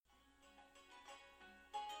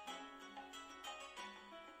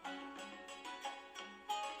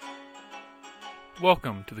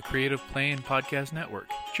Welcome to the Creative Plane Podcast Network.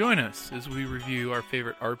 Join us as we review our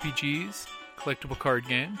favorite RPGs, collectible card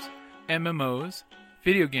games, MMOs,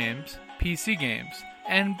 video games, PC games,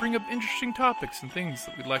 and bring up interesting topics and things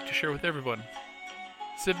that we'd like to share with everyone.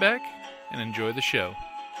 Sit back and enjoy the show.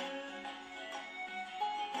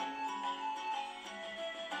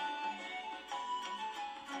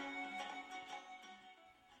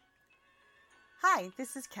 Hi,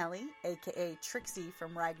 this is Kelly, aka Trixie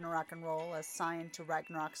from Ragnarok and Roll, a Scion to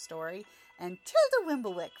Ragnarok story, and Tilda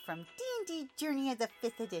Wimblewick from D&D Journey of the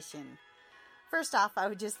 5th Edition. First off, I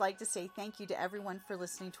would just like to say thank you to everyone for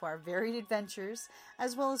listening to our varied adventures,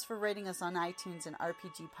 as well as for rating us on iTunes and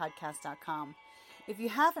RPGpodcast.com. If you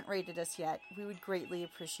haven't rated us yet, we would greatly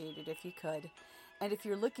appreciate it if you could. And if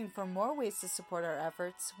you're looking for more ways to support our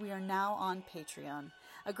efforts, we are now on Patreon,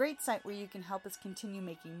 a great site where you can help us continue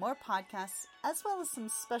making more podcasts, as well as some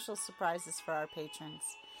special surprises for our patrons.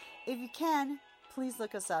 If you can, please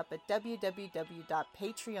look us up at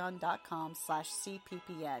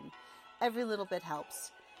www.patreon.com/cppn. Every little bit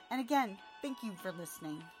helps. And again, thank you for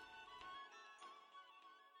listening.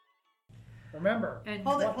 Remember,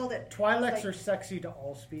 Hold it. Twi'leks are sexy to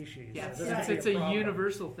all species. Yes, So this it's would a be problem.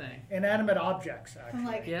 universal thing. Inanimate objects, actually. I'm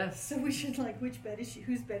like, Yes. So we should which bed is she?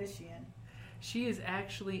 Whose bed is she in? She is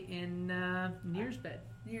actually in Nir's bed.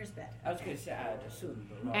 Nir's bed. I was going to say, I'd assume.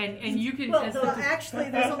 But And you can, Well, as, so actually,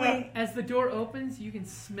 there's only. as the door opens, you can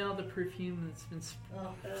smell the perfume that's been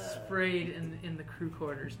Oh, sprayed in the crew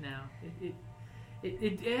quarters now.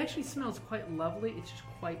 It actually smells quite lovely. It's just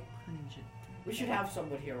quite pungent. we should have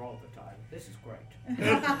someone here all the time. This is great.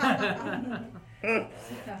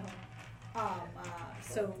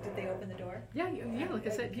 So did they open the door? Yeah. Like I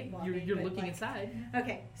said, you're looking inside.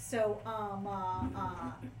 Okay, so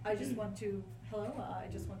I just want to. Hello,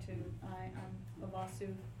 I'm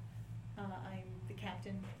Ovasu. I'm the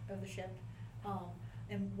captain of the ship.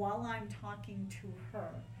 And while I'm talking to her,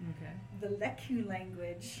 Okay. the Leku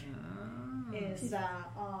language Oh. is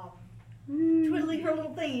twiddling her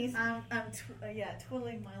little thingies. I'm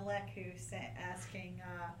twiddling my Leku, asking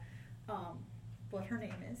what her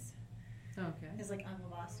name is. Okay. It's like I'm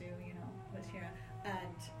Ovasu, what's here,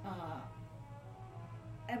 and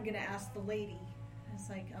I'm gonna ask the lady. It's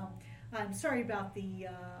like I'm sorry about the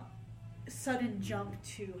sudden jump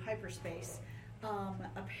to hyperspace.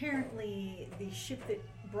 Apparently, the ship that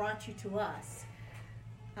brought you to us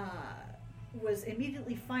was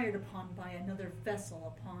immediately fired upon by another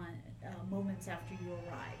vessel upon moments after you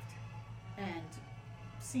arrived. And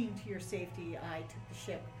seeing to your safety, I took the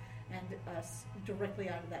ship and us directly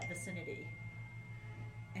out of that vicinity.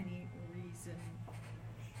 Any reason,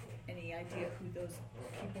 any idea who those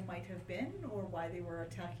people might have been or why they were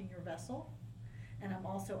attacking your vessel? And I'm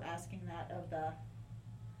also asking that of the...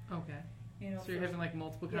 Okay. So you're first, having like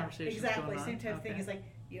multiple conversations exactly, going on? same type of thing. Okay. It's like,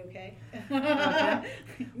 you okay? Okay.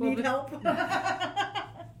 Need help?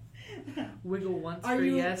 Wiggle once for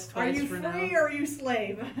yes, twice for no. Are you free or are you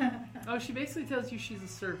slave? Oh, she basically tells you she's a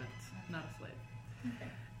servant, not a slave. Okay.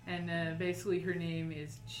 And basically her name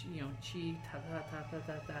is, Chi,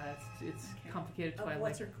 It's Okay. complicated Of Twilight.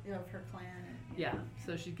 what's her clan? And, Yeah,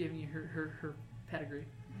 so she's giving you her pedigree.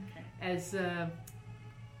 Okay. As,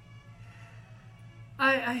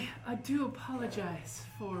 I do apologize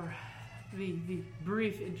for the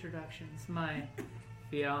brief introductions. My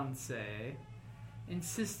fiance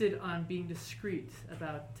insisted on being discreet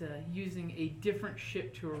about using a different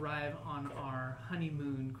ship to arrive on our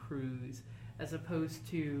honeymoon cruise as opposed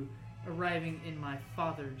to arriving in my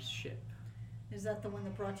father's ship. Is that the one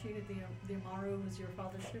that brought you? The Amaru was your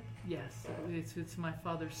father's ship? Yes, it's my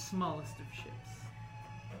father's smallest of ships.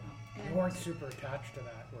 You weren't super attached to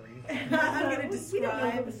that, were you? I'm going to We don't know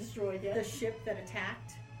if it describe was destroyed yet. the ship that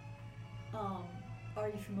attacked. Are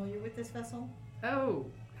you familiar with this vessel? Oh,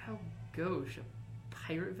 how gauche. A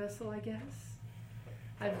pirate vessel, I guess?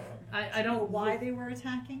 I don't know why look- they were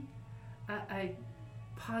attacking? I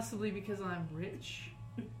possibly because I'm rich.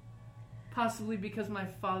 Possibly because my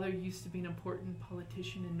father used to be an important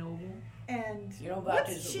politician and noble. And that what's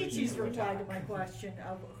is the Chi-Chi's reason for reply to attack. my question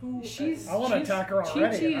of who... I want to attack her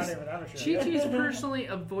already. and not Chi-Chi's, even have a shot. Chi-Chi's personally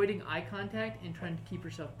avoiding eye contact and trying to keep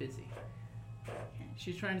herself busy.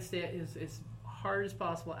 She's trying to stay as hard as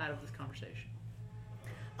possible out of this conversation.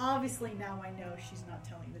 Obviously, now I know she's not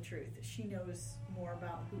telling the truth. She knows more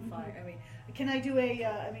about who fired. I mean, can I do a...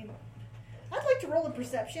 I'd like to roll a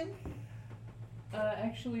perception.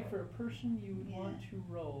 Actually, for a person, you would Yeah. want to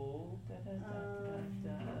roll.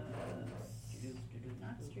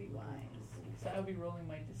 Not streetwise. So I'll be rolling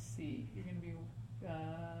my deceit. You're going to be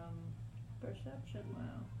perception.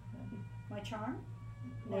 Wow. My charm?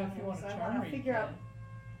 Well, if you want to so I charm wanna her, figure you out-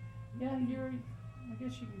 can. Yeah, I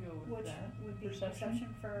guess you can go with which that. would be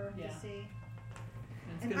perception for Yeah. to see.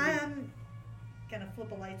 It's And gonna be- I'm gonna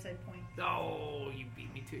flip a light side point. Oh, you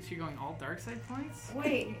beat me to it. So you're going all dark side points?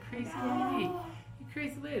 Wait. You crazy no. lady. You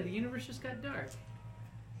crazy lady. The universe just got dark.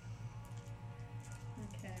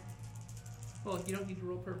 Okay. Well, you don't need to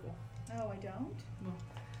roll purple. Oh, I don't?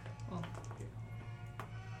 Well, here,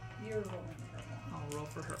 You're rolling the purple. I'll roll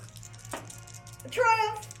for her. A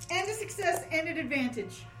triumph and a success and an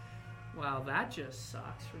advantage. Wow, that just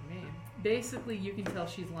sucks for me. Basically, you can tell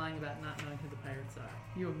she's lying about not knowing who the pirates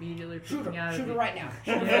are. You immediately are Shoot freaking out her. of Shoot her it. right now.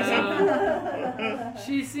 Yeah.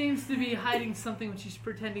 She seems to be hiding something when she's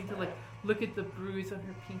pretending to look at the bruise on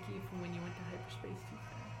her pinky from when you went to hyperspace too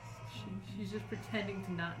fast. She's just pretending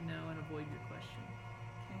to not know and avoid your question.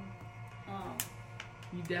 Okay.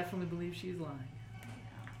 You definitely believe she's lying.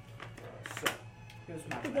 So, here's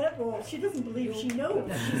my For plan. that role, she doesn't believe she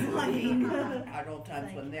knows she's lying. At all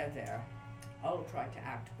times when they're there, I'll try to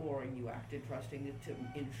act boring, you act interesting to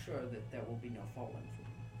ensure that there will be no falling for you.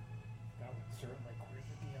 That would certainly clear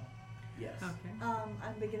the deal. Yes. Okay.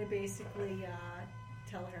 I'm gonna basically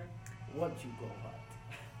tell her, Once you go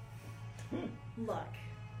hot, look,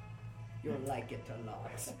 you'll like it a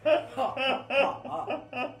lot. Ha, ha,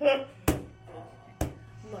 ha, ha.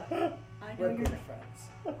 look, I know We're you're good not,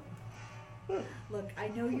 friends. look, I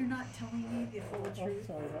know you're not telling me the full Oh, truth,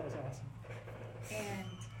 sorry, that was awesome. and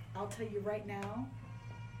I'll tell you right now,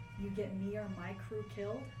 you get me or my crew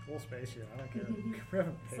killed, Full space, yeah, I don't care. We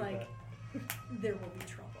haven't it's paid like there will be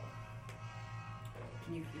trouble.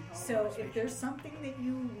 Can you keep all So the if conversation? there's something that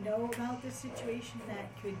you know about this situation that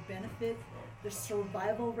could benefit the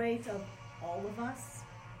survival rate of all of us,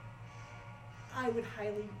 I would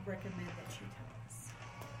highly recommend that you tell us.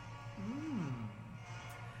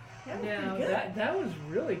 That was Now pretty good. that was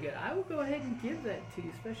really good. I will go ahead and give that to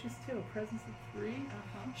you, especially still presence of 3.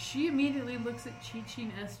 Uh-huh. She immediately looks at Chi-Chi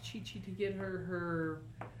and asks Chi-Chi to get her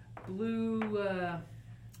blue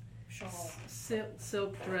Shawl.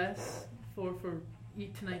 silk dress for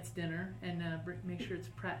eat tonight's dinner and make sure it's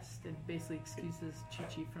pressed, and basically excuses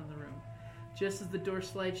Chi-Chi from the room. Just as the door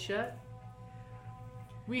slides shut,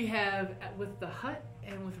 we have, with the hut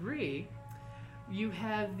and with Ree, you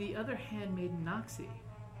have the other handmaiden, Noxie,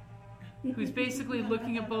 who's basically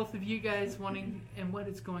looking at both of you guys wanting, and what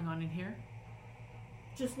is going on in here?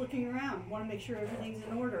 Just looking around. Want to make sure everything's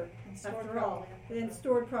in order. And stored After all, properly. and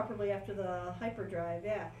stored properly after the hyperdrive.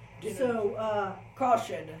 Yeah. Dinner. So,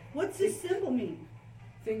 Caution, what's this symbol mean?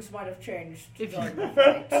 things might have changed If during you- the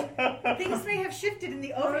flight. Things may have shifted in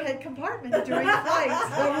the overhead compartment during the flight.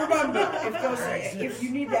 Well, remember, if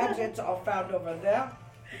you need the exits, are found over there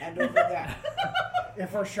and over there.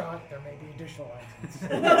 If we're shot, there may be additional exits.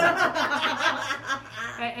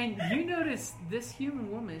 And you notice this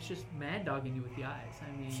human woman is just mad dogging you with the eyes.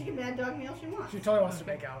 I mean, She can mad dog me all she wants. She totally wants to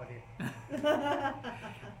make out with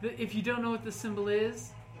you. if you don't know what the symbol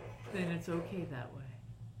is, then it's okay that way.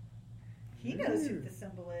 He knows who the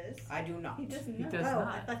symbol is. I do not. He doesn't He know. does I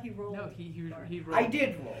not. thought he rolled. No, he rolled. I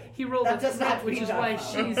did roll. He rolled That a does not threat, which mean is I why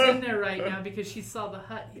found. she's in there right now, because she saw the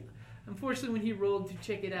hut. Unfortunately, when he rolled to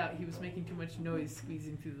check it out, he was making too much noise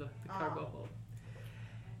squeezing through the cargo hold.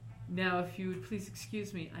 Now, if you would please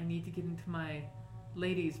excuse me, I need to get into my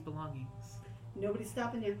lady's belongings. Nobody's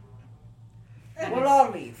stopping you. Well,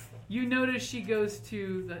 I'll leave. You notice she goes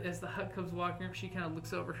to, as the hut comes walking up, she kind of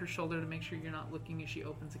looks over her shoulder to make sure you're not looking as she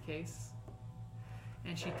opens a case.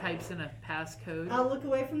 And she types in a passcode. I'll look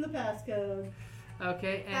away from the passcode.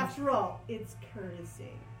 Okay, and After all, it's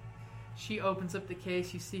courtesy. she opens up the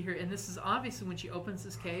case. You see her, and this is obviously when she opens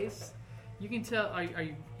this case. You can tell. Are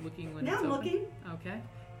you looking when Now it's I'm open? looking. Okay,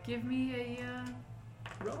 give me a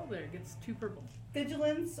roll there. Gets 2 purple.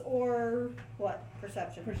 Vigilance or what?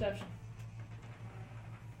 Perception. Perception.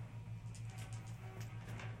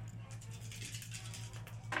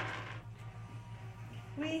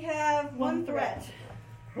 We have one threat.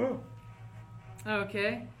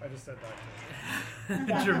 Okay. I just said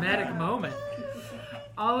that. Dramatic moment.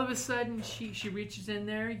 All of a sudden, she reaches in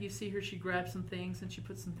there. You see her. She grabs some things and she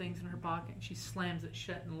puts some things in her pocket. She slams it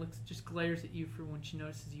shut and just glares at you for when she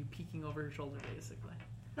notices you peeking over her shoulder, basically.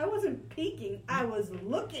 I wasn't peeking. I was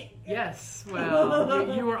looking. Yes.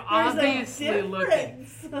 Well, you were obviously looking.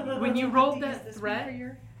 When you rolled that Use this one threat, for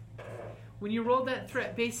your- when you rolled that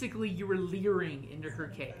threat, basically you were leering into her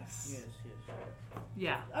case. Yes.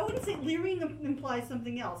 Yeah. I wouldn't say leering implies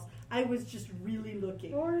something else. I was just really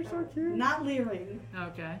looking. Oh, you're so cute. Not leering.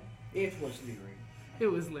 Okay. It was leering. It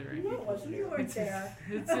was leering. No, it wasn't. You weren't there.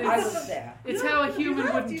 I was there. It's how a human You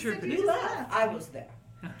would left. You said interpret you it. left. I was there.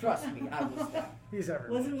 Trust me, I was there. He's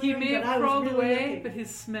everywhere. Wasn't He leering, may but I have was crawled really away, looking. but his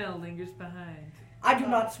smell lingers behind. I do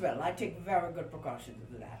not smell. I take very good precautions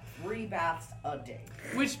with that. 3 baths a day.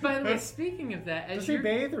 Which, by the way, speaking of that, as Does he you're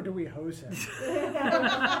bathe or do we hose him? Like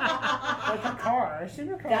a car. I assume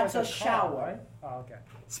your car That's has a car, shower. right? Oh, okay.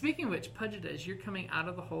 speaking of which, Pudgeta, as you're coming out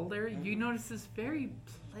of the hold area, you notice this very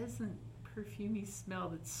pleasant, perfumey smell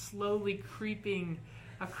that's slowly creeping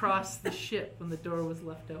across the ship when the door was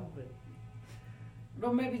left open.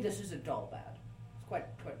 No, maybe this isn't all bad. It's quite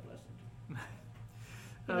pleasant.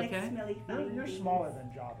 Okay. Smelly You're smaller than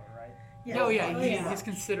Jabba, right? Yes. Oh yeah, Oh, he- yeah. he's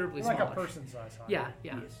considerably You're like smaller. a person size. Huh? Yeah,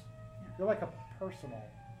 yeah. Yes. You're like a personal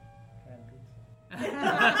pan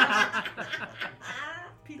pizza.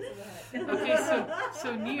 Pizza Hut. Okay,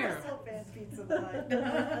 so near. So fan Pizza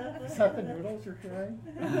Hut. Is that the noodles you're carrying?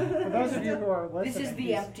 For those of you who are This listening, is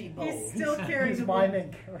the empty bowl. He's still carrying he's the bowl.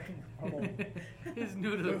 miming carrying a bowl. His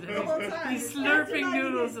noodles. The whole time. He's slurping That's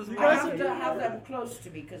noodles as I well. have to have them close to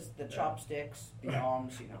me because the chopsticks, the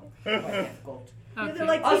arms, quite difficult. They're Okay.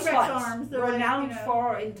 like Us T-Rex sluts, arms. They're renowned like, for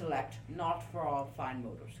our intellect, not for our fine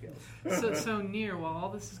motor skills. So near, while all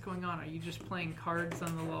this is going on, are you just playing cards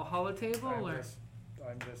on the little hollow table, or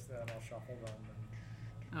I'm just then I'll shuffle them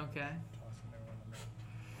and okay, toss them in them.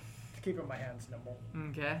 To keep my hands nimble.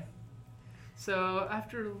 okay. So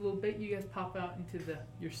after a little bit, you guys pop out into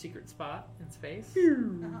your secret spot in space.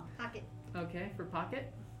 Pocket. Okay, for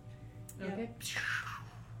pocket. Yep. Okay.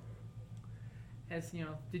 As you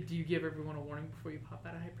know, do you give everyone a warning before you pop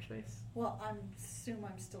out of hyperspace? Well, I assume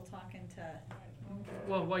I'm still talking to.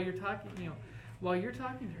 Well, while you're talking to her.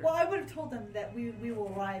 Well, I would have told them that we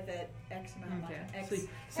will arrive at X amount Okay. of X,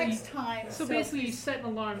 So X time. So basically, you set an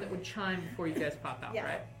alarm that would chime before you guys pop out, Yeah.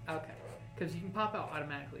 right? Okay. Because you can pop out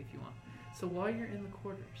automatically if you want. So while you're in the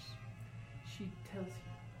quarters, she tells you,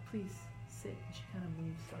 please sit. And she kind of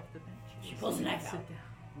moves off the bench. She pulls a knife Sit out.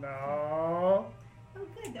 down. No. Oh,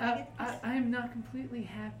 good. Then I get this. I am not completely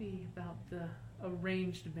happy about the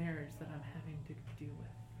arranged marriage that I'm having to deal with.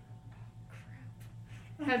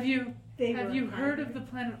 Crap. Have you They were heard of hiding. the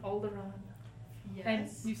planet Alderaan? Yes. And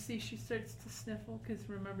you see she starts to sniffle because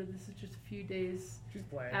remember this is just a few days She's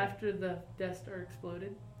playing. after the Death Star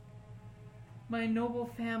exploded. My noble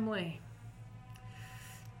family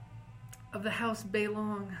of the House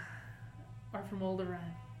Beilong are from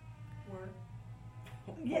Alderaan. We're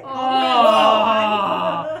Yeah.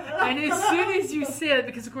 Oh! And as soon as you say it,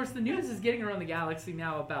 because of course the news is getting around the galaxy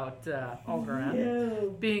now about Alderaan No.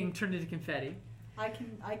 being turned into confetti. I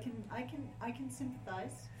can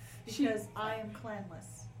sympathize She- because I am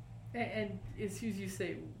clanless. And as soon as you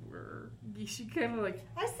say "We're," she kind of like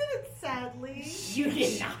I said it sadly. You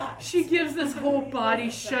did not. she gives this whole body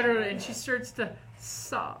shudder and she starts to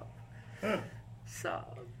sob.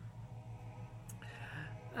 Sob.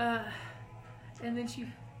 And then she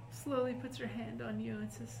slowly puts her hand on you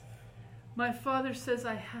and says, my father says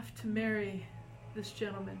I have to marry this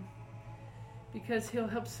gentleman because he'll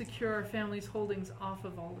help secure our family's holdings off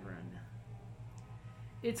of Alderaan.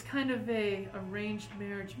 It's kind of a arranged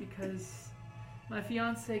marriage because my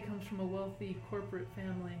fiance comes from a wealthy corporate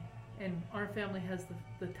family and our family has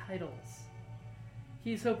the titles.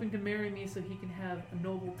 He's hoping to marry me so he can have a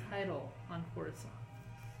noble title on Coruscant.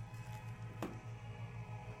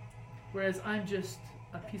 Whereas I'm just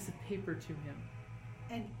a piece of paper to him.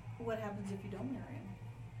 And what happens if you don't marry him?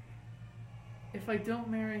 If I don't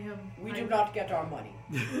marry him, We do not get our money.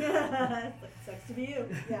 Sucks to be you.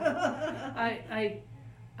 Yeah.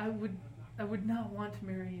 I would not want to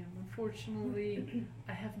marry him. Unfortunately,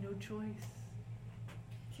 I have no choice.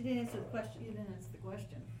 She didn't answer the question. You didn't answer the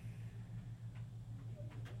question.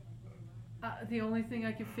 The only thing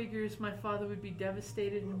I could figure is my father would be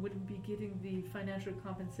devastated and wouldn't be getting the financial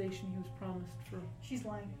compensation he was promised for. She's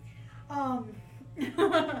lying.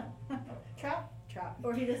 Trap.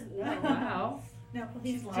 Or he doesn't know. Wow. No,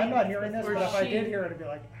 he's I'm lying. not hearing this, Or but if I she- did hear it, I'd be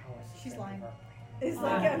like, how is this She's gonna lying. work? It's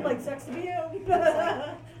like, like, sucks to be you.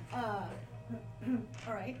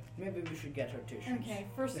 All right. Maybe we should get her tissues. Okay.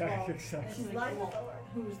 First of Yeah, I all, think so. it's She's like, lying. well,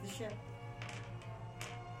 who's the ship?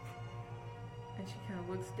 And she kind of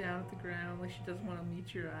looks down at the ground like she doesn't want to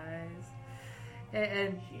meet your eyes.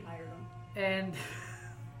 And She hired him. and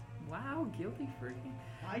wow, guilty freaking.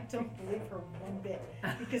 I don't believe her one bit.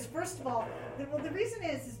 Because first of all, the reason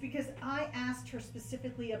is because I asked her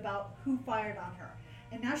specifically about who fired on her.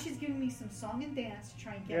 And now she's giving me some song and dance to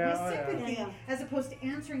try and get Yeah, my oh, yeah. sympathy Yeah. as opposed to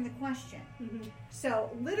answering the question. Mm-hmm. So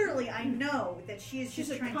literally I know that she is She's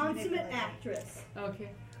just a trying to consummate manipulate me. actress. Okay.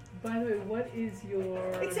 By the way, what is your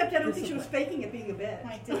Except I don't think she was discipline? faking it being a bitch.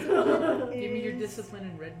 My discipline Give me your is- discipline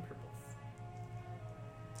in red and purples.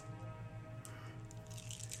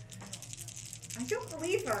 I don't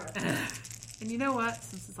believe her. And you know what?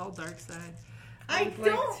 Since it's all dark side, I would like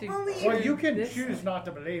don't to believe Well, do you can this. choose not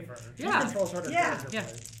to believe her. She Yeah. controls how to Yeah. character Yeah.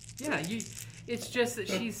 play. Yeah, it's just that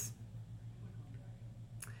she's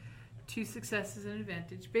 2 successes and an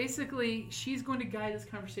advantage. Basically, she's going to guide this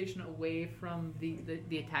conversation away from the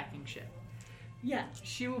attacking ship. Yeah.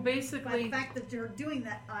 She will By basically. the fact that they're doing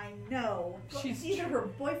that, I know. Well, She's it's either her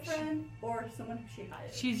boyfriend or someone she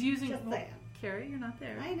hired. She's using. Just well, saying. Carrie, you're not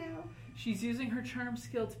there. I know. She's using her charm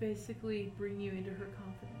skill to basically bring you into her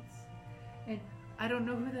confidence. And I don't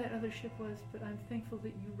know who that other ship was, but I'm thankful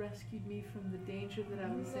that you rescued me from the danger that I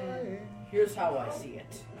was in. Here's how I see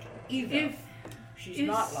it. Either If she's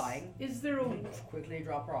not lying, is there a quickly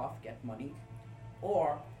drop her off, get money,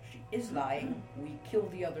 or she is lying, we kill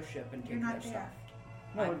the other ship and take You're their not there. stuff.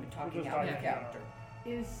 No, I'm we're talking just out of talking character.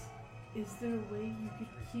 is there a way you could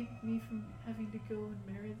keep me from having to go and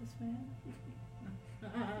marry this man?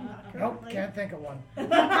 Nope, can't think of one.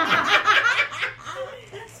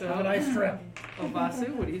 So Have a nice trip.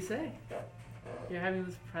 Obasu, what do you say? You're having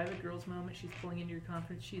this private girls moment. She's pulling into your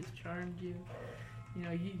confidence. She has charmed you. You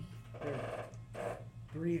know, you.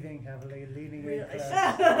 Breathing heavily, leaning Really? in close.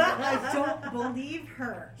 I don't believe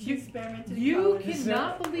her. You- experimented. You with college.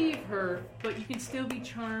 cannot believe her, but you can still be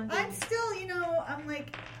charmed. I'm still, I'm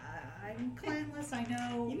like, I'm clanless. I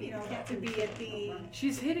know, You need to get to be at the.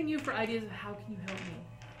 She's hitting you for ideas of how can you help me.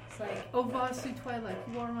 It's like, Obasu Twilight,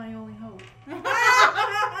 you are my only hope.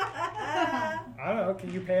 I don't know,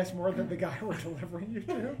 can you pass more than the guy we're delivering you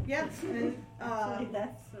to? yeah, That's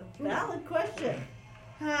a valid question.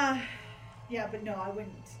 yeah, but no, I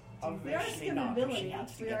wouldn't. We are Obviously still not. ability. She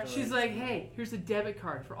has to We get are- her She's in. like, hey, here's a debit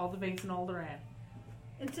card for all the banks in Alderaan.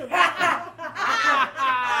 Until Oh,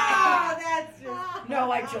 that's just.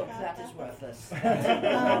 No, I joke. That is worthless. I'm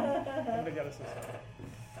gonna get us this.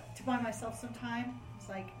 To buy myself some time. It's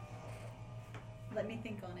like, let me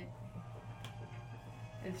think on it.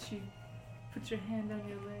 As she puts your hand on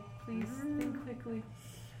your leg, please think quickly.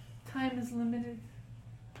 Time is limited.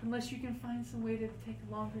 Unless you can find some way to take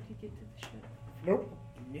longer to get to the ship. Nope.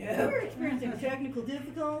 No. we're experiencing technical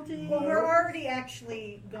difficulty. Well, we're already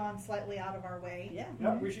actually gone slightly out of our way. Yeah.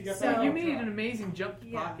 Yep, we should get So- that. You made an amazing jump to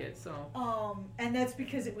Yeah. pocket, so. And that's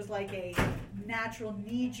because it was like a natural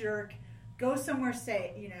knee jerk, go somewhere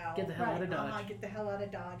safe, Get the hell out of Dodge. Get the hell out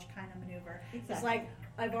of Dodge kind of maneuver. Exactly. It's like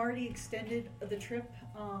I've already extended the trip.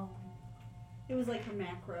 It was like her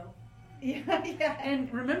macro. Yeah.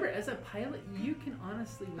 And remember, as a pilot, you can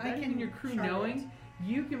honestly, I without can even your crew chart knowing,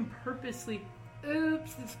 you can purposely,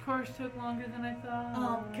 oops, this course took longer than I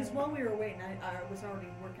thought. Because while we were waiting, I was already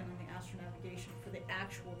working on the astronavigation for the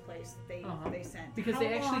actual place that they sent. Because How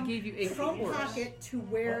they actually long gave you a from course. pocket to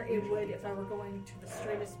where it would if I were going to the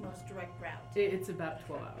straightest, most direct route. It's about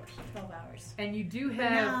 12 hours. 12 hours. And you do But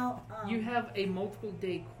have now, you have a multiple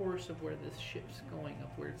day course of where this ship's going, of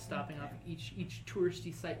where it's stopping off at each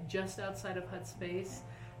touristy site just outside of Hut Space,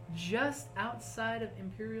 just outside of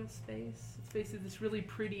Imperial Space. It's basically this really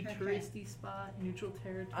pretty Okay. touristy spot, neutral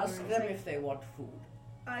territory. Ask them if they want food.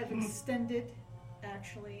 I've extended,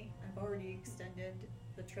 actually. I've already extended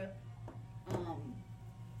the trip.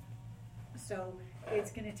 So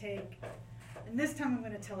it's going to take, and this time I'm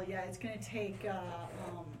going to tell you, it's going to take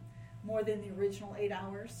more than the original 8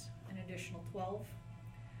 hours, an additional 12.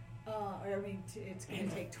 It's going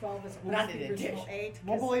to take 12 as Not opposed to an the original addition. 8.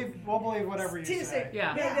 We'll believe whatever you say.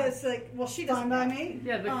 Yeah. It's like, well, she doesn't Fine by know. me.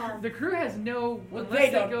 Yeah, the crew has no. What unless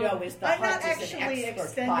they don't go, know is the I'm Hunt not is an actually expert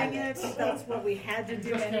extending pilot. it. That's what we had to do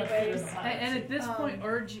Just can't anyways. fit in. And at this point,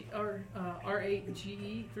 Um,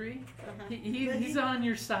 R8GE3, Uh-huh. he's on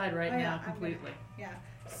your side right Oh, yeah, now I'm gonna- completely. Yeah.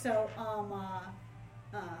 So,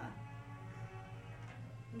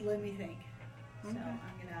 let me think. So Okay.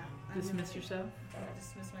 I'm Dismiss gonna, yourself. I'm gonna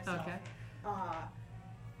dismiss myself. Okay.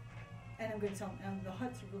 And I'm gonna tell him the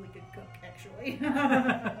Hut's a really good cook, actually.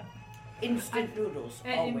 Instant noodles,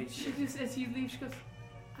 And always. she just, as you leave, she goes,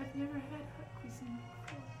 "I've never had hut cuisine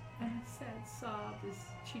before." And a sad sob as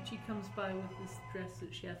Chi-Chi comes by with this dress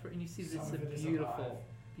that she asked for, and you see this Some of it is beautiful, alive.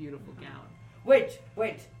 beautiful gown. Wait.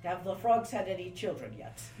 Have the frogs had any children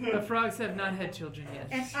yet? The frogs have not had children yet.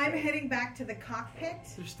 And I'm heading back to the cockpit,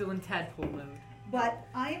 They're still in tadpole mode. but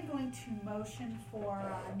I am going to motion for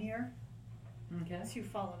Near Okay. to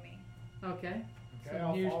follow me Okay. Okay, So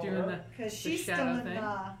I'll you're follow doing her. the. because she's still shadow in thing?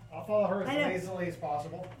 I'll follow her as I know. lazily as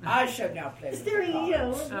possible. I should now play with Staring, the you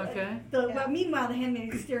know. cards. Okay. Yeah. Meanwhile, the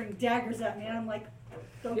handmaid is staring daggers at me, and I'm like,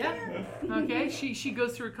 don't Yeah. care. Okay. She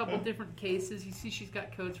goes through a couple different cases. You see, she's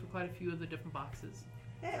got codes for quite a few of the different boxes.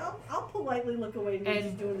 Hey, I'll politely look away when And-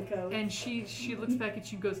 she's doing the code. And she looks back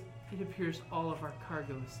at you and goes, "It appears all of our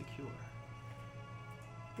cargo is secure."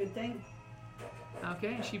 Good thing.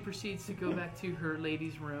 Okay, and she proceeds to go back to her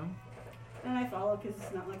ladies' room. And I follow because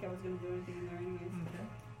it's not like I was going to do anything in there anyways.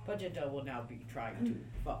 Okay. Pajita will now be trying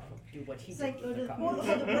to do what he It's did like, with the well, copy.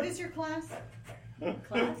 hold on, What is your class?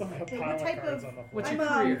 Class? A Okay, pile what of type cards of... on the floor. What's I'm your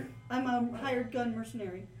career? I'm a hired gun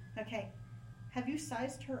mercenary. Okay. Have you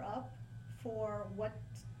sized her up for what?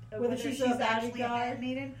 Whether she's a actually a bodyguard?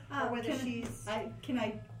 handmaiden, or whether she's? Can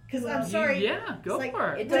I... Because I'm sorry. Yeah, go It's like-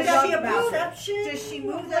 for it. It Does doesn't she a matter. perception? Does she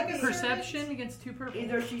move like a Perception servant? against 2 purple.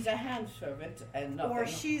 Either she's a hand servant and nothing, Or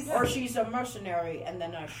she's a mercenary and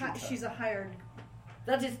then I shoot her. she's a hired.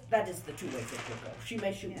 That is the 2 ways it could go. She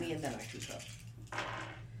may shoot me and then I shoot her.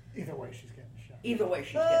 Either way, she's getting shot. Either way,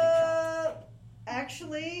 she's getting shot.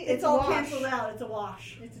 Actually, It's all a wash. canceled out. It's a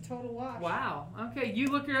wash. It's a total wash. Wow. Okay, you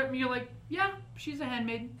look her up and you're like, yeah, she's a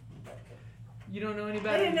handmaiden. You don't know any I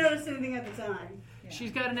better. didn't notice anything at the time. Yeah.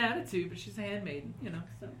 She's got an attitude, but she's a handmaiden, you know.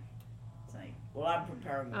 So. It's like, Well, I'm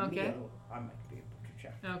preparing a Okay. meal. I might be able to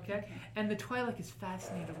check. Okay. And the Twi'lek is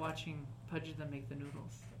fascinated watching Pudgita make the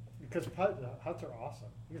noodles. Because huts are awesome.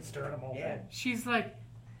 You can stir them all Yeah. day. She's like,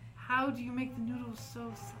 how do you make the noodles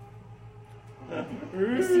so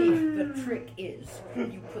You see, the trick is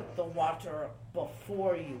you put the water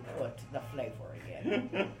before you put the flavoring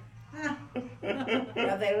in.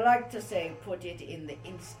 Now they like to say put it in the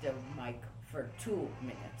Instamic for 2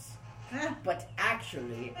 minutes. But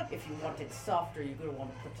actually, if you want it softer, you're going to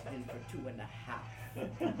want to put it in for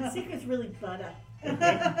 2.5. The secret's really butter.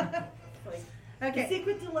 Like, The okay.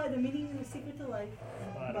 secret to life. The meaning of the secret to life.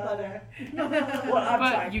 Butter. Butter. Well, I'm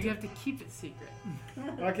But trying you to- have to keep it secret.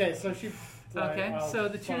 Okay, so she. Okay, I'll so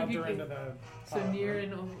the two of saunter you- into the So pile. Nier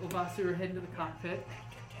and Obasu are heading to the cockpit.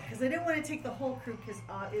 Because I didn't want to take the whole crew because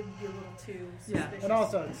it would be a little too Yeah. suspicious. And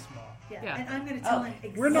also, it's small. Yeah. And I'm going to tell Oh, him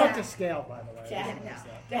exactly. We're not to scale, by the way. Yeah, I didn't no. notice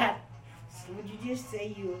that. Dad, so would you just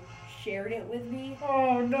say you shared it with me?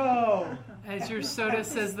 Oh no! As your soda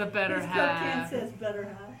says, the better His Coke can half. says better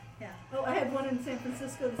half. Yeah. Oh, I had one in San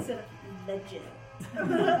Francisco that said legend.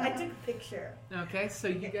 I took a picture. Okay, so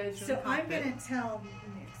you guys are So in the I'm cockpit. going to tell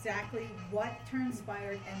exactly what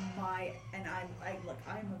transpired and I look,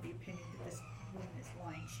 I'm of the opinion that this woman is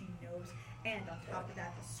lying. She knows, and on top of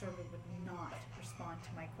that, the server would not respond to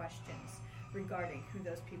my questions regarding who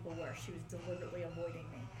those people were. She was deliberately avoiding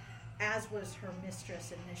me, as was her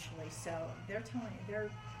mistress initially. So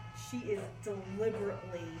she is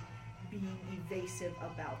deliberately being evasive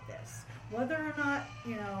about this. Whether or not,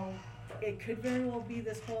 it could very well be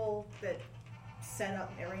this whole that set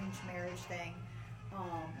up arranged marriage thing,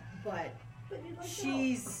 but But you'd like to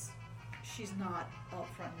she's not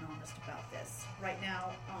upfront and honest about this. Right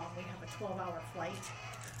now, we have a 12-hour flight.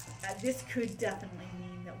 This could definitely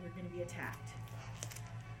mean that we're going to be attacked.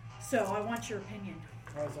 So I want your opinion.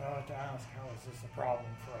 I was about to ask, how is this a problem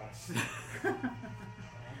for us?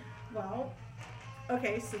 Well,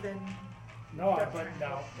 okay, so then No, Don't but try and no.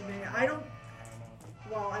 help. I mean, I don't.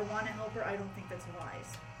 While I want to help her, I don't think that's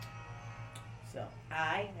wise. So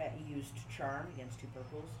I used charm against 2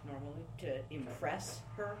 purples normally to impress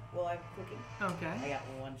her while I'm cooking. I Okay. got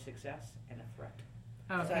 1 success and a threat.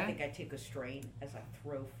 So I Okay. think I take a strain as I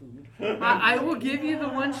throw food. I will give you the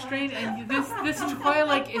 1 strain, and this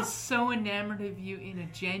Twi'lek is so enamored of you in a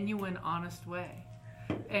genuine, honest way.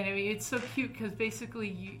 And I mean, it's so cute because basically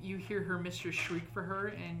you hear her mistress shriek for her,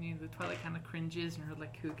 and the Twi'lek kind of cringes and her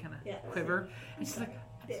like kind of Yeah. quiver, and she's like,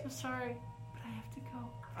 "I'm so sorry, but I have to go."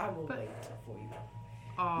 I will But- wait for you.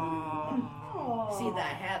 Aww. See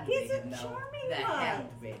that handmaiden, He's a though. charming That guy.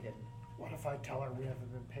 handmaiden. What if I tell her we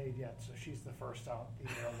haven't been paid yet, so she's the first out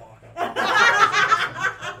either walk?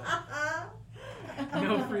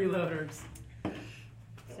 No freeloaders.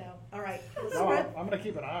 So, all right. No, I'm going to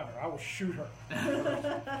keep an eye on her. I will shoot her.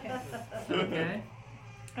 Okay.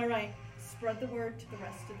 All right. Spread the word to the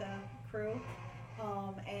rest of the crew,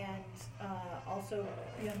 and also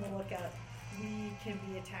be on the lookout. We can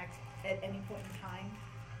be attacked at any point in time.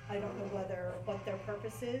 I don't know what their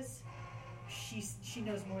purpose is. She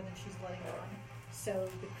knows more than she's letting on. So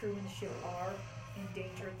the crew and the ship are in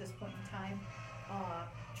danger at this point in time.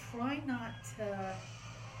 Try not to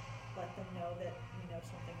let them know that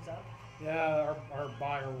something's up. Yeah, our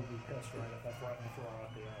buyer will be pissed right if I threaten to throw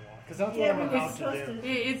out the airlock. Because that's Yeah, what I'm we're about to supposed do. to.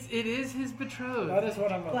 It is his betrothed. That is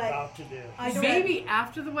what I'm But- about to do. I don't Maybe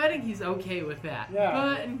after the wedding he's okay with that. Yeah.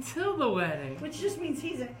 But until the wedding, Which just means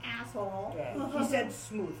he's an asshole. Yeah. He said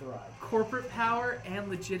smooth ride. corporate power and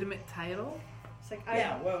legitimate title. It's like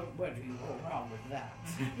Yeah, well, what do you go wrong with that?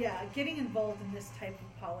 yeah, getting involved in this type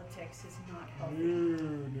of politics is not healthy.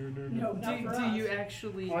 No. Not Do for you us.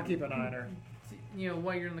 actually, I'll keep an eye on her.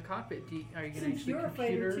 while you're in the cockpit, are you going to Since actually you're a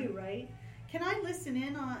computer? fighter too, right? Can I listen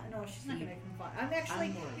in on? No, she's not going to comply. I'm actually.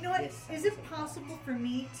 I'm more You know what? this Is it sensitive. possible for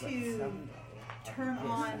me But to someday- turn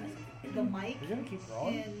on the mic You're gonna keep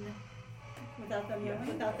rolling? in Without them knowing.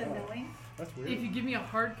 without them knowing? That's weird. If you give me a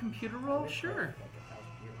hard computer roll, sure.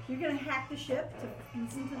 You're gonna hack the ship to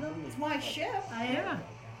listen to them. It's my ship. I am. Yeah.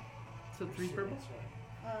 So 3 purple.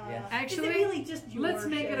 Yes. Actually, Is it really just your let's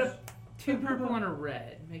make it a ship? 2 purple and a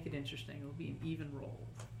red. Make it interesting. It'll be an even roll.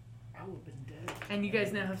 I would have been dead. And you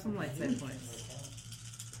guys now have some light side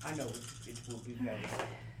points. I know it will be better.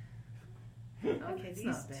 Okay, It's these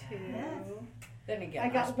not bad. two. Then again, I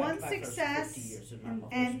got spent one my first success 50 years in my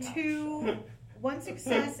and mother's house. one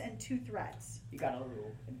success and 2 threats. You got a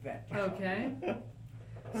little advantage. Okay.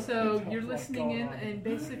 So you're listening in, and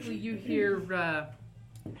basically you hear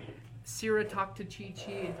Sierra talk to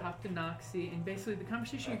Chi-Chi and talk to Noxie, and basically the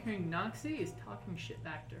conversation you're hearing Noxie is talking shit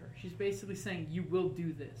back to her. She's basically saying, you will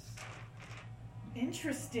do this,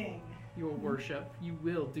 Interesting. your worship. You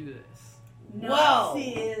will do this. Whoa!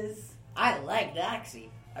 Noxie is. I like Noxie.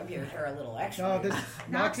 I'm giving her a little extra. No, this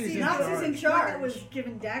Noxie's in Noxie's in charge. The one charge. that was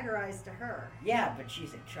giving dagger eyes to her. Yeah, but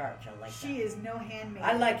she's in charge. I like She that. is no handmaid.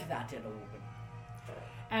 I like that in a woman.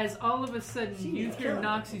 As all of a sudden She you needs hear killing.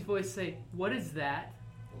 Noxie's voice say, what is that?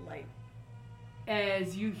 Light.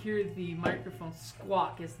 As you hear the microphone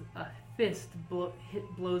squawk as a fist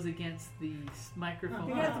blows against the microphone.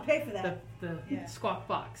 You're gonna have to pay for that. The Yeah. squawk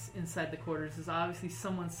box inside the quarters is obviously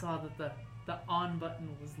someone saw that the on button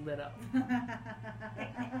was lit up.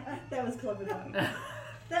 That was clever done.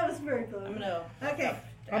 That was very clever. I'm gonna. Okay.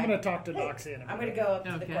 I'm gonna talk to Noxie in a minute. I'm gonna go up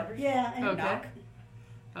to the Okay. quarters. Yeah, and Okay. Knock.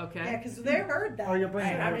 Yeah, Okay. because they heard that. Oh, you're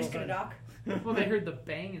bringing I'm noodles just gonna in. knock. Well, they heard the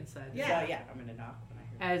bang inside. Yeah. So yeah, I'm gonna knock when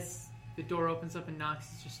I hear. As the door opens up and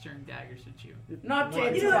Noxie's just staring daggers at you. Not to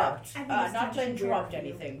What? You know, interrupt. I think it's Not to time to interrupt wear for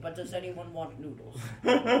you. anything, but does anyone want noodles?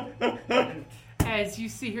 As you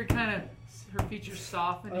see her kind of, her features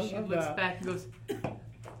soften as I she love looks that. back and goes, Oh,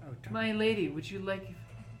 my lady, would you like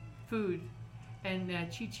food? And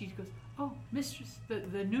Chi-Chi goes, oh, mistress,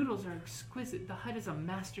 the noodles are exquisite. The hut is a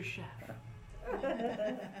master chef.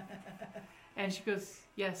 And she goes,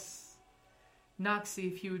 yes,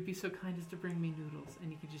 Noxie, if you would be so kind as to bring me noodles.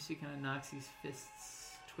 And you can just see kind of Noxie's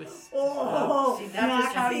fists twist. Oh, See,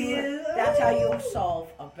 that's how Noxie you. is- That's how you solve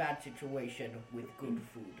a bad situation with good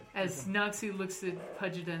food. As Noxie looks at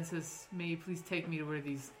Pudgett and says, may you please take me to where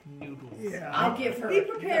these noodles Yeah. I'll give her. Be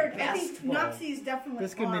prepared. The I best think bowl. Noxie's definitely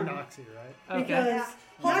This can be armed. Noxie, right? Okay. Because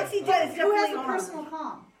Noxie is Who definitely has a armed. personal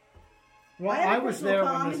comm? Well, I have I a was personal there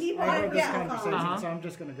comm, when and he this, I bought- heard this yeah, conversation, Uh-huh. so I'm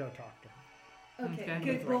just gonna go talk to him. Okay, Okay.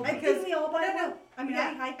 good. Well, I because think we all buy no, no. one. I mean,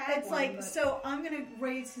 Yeah, I had it's one, like but- so. I'm gonna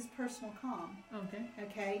raise his personal comm. Okay.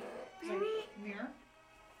 Okay. It's like mirror.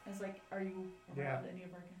 It's like, are you around any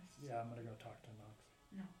of our guests? Yeah, I'm gonna go talk to Nox.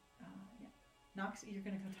 Yeah. Nox, you're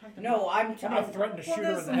gonna go talk to No, I'm. I'm gonna threaten to Well, shoot her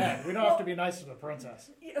in there's the head. We don't have to be nice to the princess.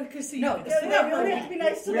 Because No, No, no, we have to be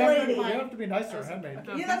nice to We the have to, lady. we have to be nice to her handmaid.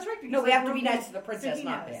 Yeah, that's right. No, because we I have to be wrote nice to the princess, he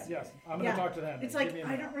not knows. them. Yes, I'm gonna Yeah. talk to them. It's Give like me a I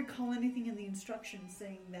minute. don't recall anything in the instructions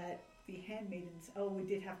saying that the handmaidens. Oh, we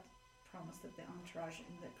did have to promise that the entourage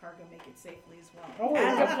and the cargo make it safely as well. Oh,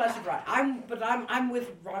 And the okay. pleasure ride. I'm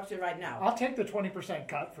with Roxy right now. I'll take the 20%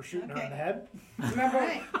 cut for shooting her in the head. Remember?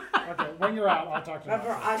 Right. Okay, when you're out, I'll talk to Remember,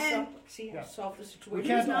 Nox. I Yeah. solved the We situation.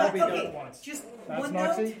 can't not- all be good okay. at once. Just That's one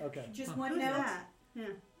Noxie? note. Okay. Just Huh. one Who's note. that? Yeah.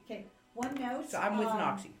 Okay. One note. So I'm with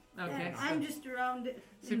Noxie. Okay. And I'm just around.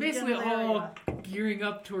 So basically general all area. gearing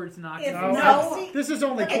up towards Noxie. If No, Noxie- this is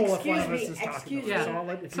only cool if Excuse one of us me, is talking excuse to her. me. So I'll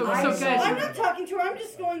let if So- you so want to- guys- I'm not talking to her. I'm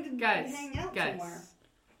just going to Guys, hang out guys, somewhere.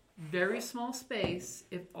 very small space.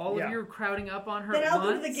 If all Yeah. of you are crowding up on her Then at I'll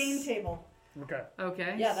go once, to the game table. Okay.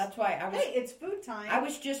 Okay. Yeah, that's why I was. Hey, it's food time. I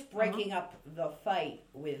was just breaking up the fight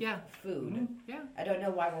with Yeah. food. Yeah. I don't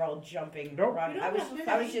know why we're all jumping Nope. around. We don't I was. have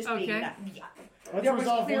to I was just Okay. being. Let's There was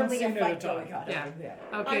resolve one clearly scene a at a fight going time. on. Yeah. over there.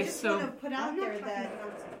 Okay. I just So want to put out I'm not there talking that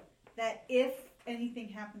about Noxie. that if anything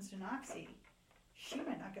happens to Noxie, she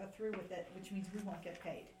might not go through with it, which means we won't get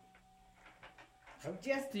paid.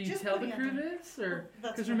 Just do you just tell the putting it crew out there. this, or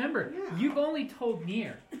That's because right. remember, Yeah. you've only told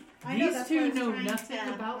Nier. I know, These that's why I two was know trying nothing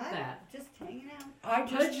to- about I'm that. just hanging out. I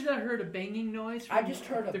just. Pudgett heard a banging noise. From I just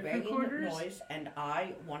heard a the crew banging quarters. noise, and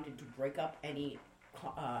I wanted to break up any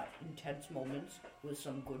intense moments with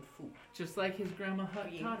some good food. Just like his grandma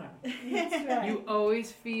Hut Yeah. taught him. That's right. You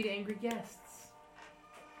always feed angry guests.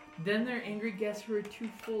 Then they're angry guests who are too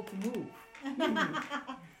full to move.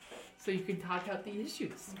 So you can talk out the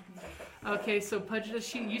issues. Okay, so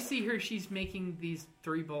Pudgett, you see her, she's making these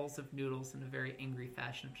 3 bowls of noodles in a very angry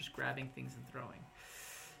fashion of just grabbing things and throwing.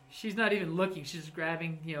 She's not even looking. She's just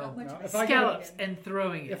grabbing, Not much No, of a if I scallops and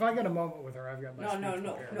throwing it. If I get a moment with her, I've got my speech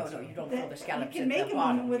No. prepared, so- You don't throw the scallops You at can make the a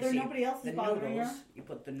bottom. moment with You her. see, Nobody else the is bothering noodles, her. you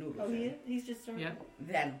put the noodles Oh, in. he's just sort of. Yeah.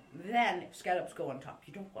 Then scallops go on top.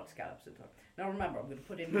 You don't want scallops on top. Now remember, I'm going to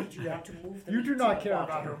put in meat. You want to move the You meat do to not the care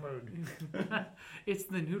bottom. about her mood. It's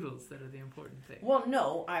the noodles that are the important thing. Well,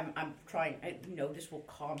 no, I'm trying. This will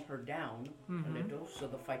calm her down a Mhm. little, so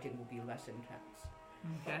the fighting will be less intense.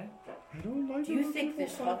 Okay. I don't like Do you it. think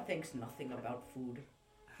this hut thinks nothing about food?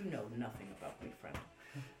 You know nothing about me, friend.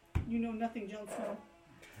 You know nothing, Jon Snow.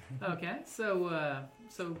 Okay. So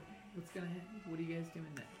what's gonna happen? What are you guys doing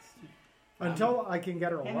next? Until I can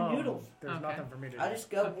get her And alone, noodles. there's Okay. nothing for me to do. I'll just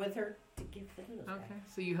go with her to give the noodles back. Okay.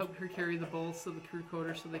 So you help her carry the bowls so the crew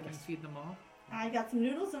quarter so they can feed them all. I got some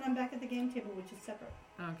noodles and I'm back at the game table, which is separate.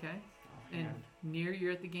 Okay. Oh, And man. near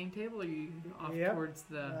you're at the game table, or are you off Yep. towards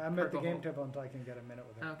the? I'm at the cargo game hold? table until I can get a minute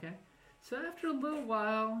with her. Okay. So after a little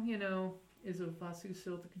while, is Vasu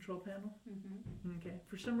still at the control panel? Mm-hmm. Okay.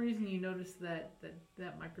 For some reason, you notice that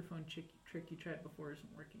microphone trick you tried before isn't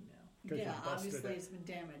working now. 'Cause Yeah, you busted obviously it. it's been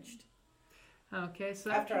damaged. Okay. So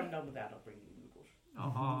After I'm done with that, I'll bring you noodles.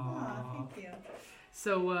 Ah, thank you.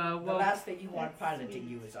 So The well, last thing you want That's piloting sweet.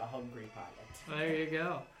 you is a hungry pilot. there you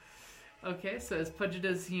go. Okay, so as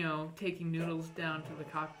Pudgetta's, taking noodles down to the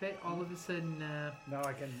cockpit, all of a sudden, Now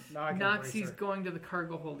I can brace Noxie's her. going to the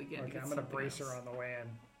cargo hold again. to Okay, get I'm gonna something brace else. her on the way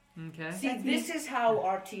in. Okay. See, That's this me. is how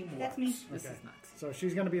our team works. That's me. This Okay. is Noxie. So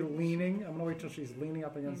she's gonna be leaning. I'm gonna wait till she's leaning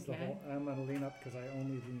up against Okay. the hole. I'm gonna lean up because I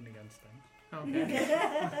only lean against things. Okay.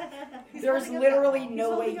 There's holding up literally that wall. no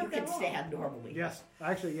He's way holding you up that can wall. stand normally. Yes,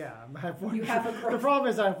 actually, yeah. I have one. You have a the growth.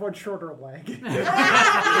 problem is I have one shorter leg. You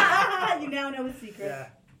now know a secret. yeah,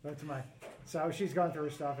 that's my. So she's gone through her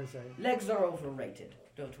stuff. I say, Legs are overrated.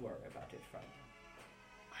 Don't worry about it, friend.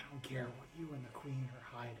 I don't care what you and the queen are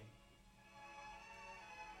hiding,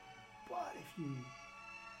 but if you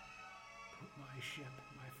put my ship,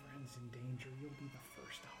 my friends in danger, you'll be the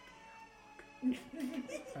first I'll be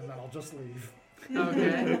airlock. And then I'll just leave.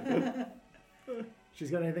 Okay. She's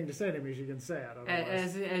got anything to say to me, she can say it.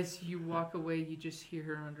 Otherwise, As you walk away, you just hear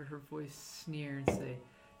her under her voice sneer and say,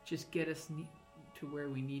 "Just get us to where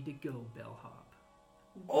we need to go, bellhop."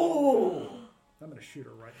 Oh! I'm gonna shoot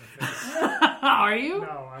her right in the face. Are you?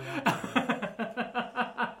 No, I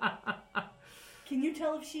won't. Can you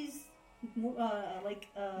tell if she's like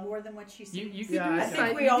More than what she seems. You can Yeah, do I a think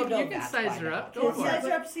size. we all you know can that size by her now. up. Go Don't for worry. it. size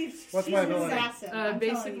her up? See if What's she's my an ability? assassin. I'm telling you.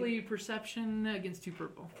 Basically, perception against 2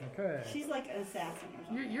 purple. Okay. She's like an assassin or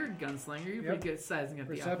something. You're a gunslinger. You're Yep. pretty good at sizing up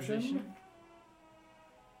the Perception. opposition.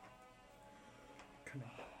 Come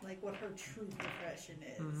on. Like what her true profession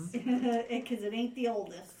is. Mhm. Because it ain't the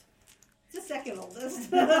oldest. It's the second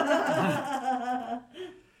oldest.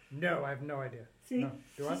 No, I have no idea. See? No.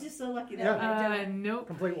 Do I? She's just so lucky Yeah. that Nope.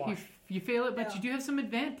 Complete You, wash. you fail it, but Yeah. you do have some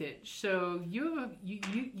advantage. So you have you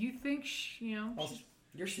think Also,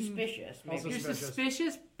 You're suspicious. Also Maybe. you're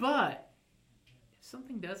suspicious, but if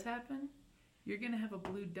something does happen, you're gonna have a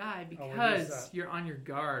blue die Oh, we'll use because that. you're on your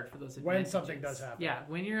guard for those When advantages. something does happen. Yeah,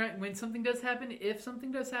 when something does happen, if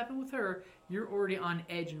something does happen with her, you're already on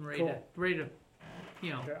edge and ready Cool. to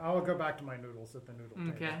Okay, I'll go back to my noodles at the noodle table.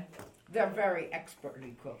 Okay. They're very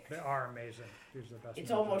expertly cooked. They are amazing. These are the best. It's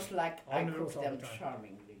noodles. almost like All I noodles cook all the them time.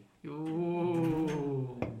 charmingly.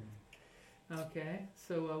 Ooh. Okay.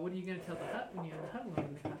 So what are you gonna tell the hut when you have the hut alone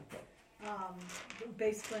in the cockpit?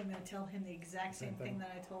 Basically, I'm going to tell him the exact same Same thing. thing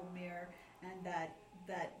that I told Mir, and that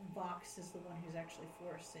Vox is the one who's actually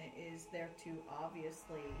forced is there to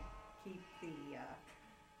obviously keep the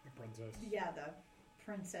The princess. the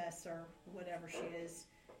princess or whatever she is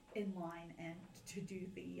in line and to do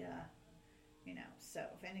the so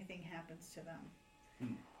if anything happens to them,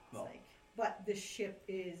 it's well. like. But the ship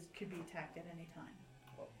could be attacked at any time.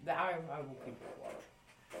 Well, I will keep it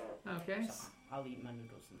watch. Okay. So I'll eat my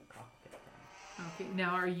noodles in the cockpit. Okay.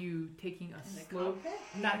 Now, are you taking a In the slow cockpit?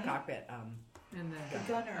 Not cockpit. in The the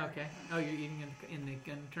gunner. Okay. Oh, you're eating in the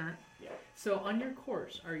gun turret. Yeah. So on your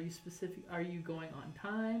course, are you specific? Are you going on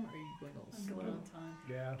time? Are you going a little I'm slow? going on time.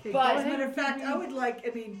 Yeah. Okay, But- go As a ahead matter of and fact, give I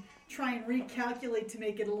me- would try and recalculate to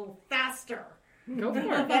make it a little faster. go for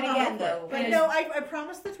it. Then again, though, But Yes. no, I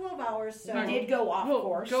promised the 12 hours, so. we did go off Well,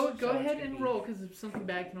 course. go so ahead it's and gonna roll because something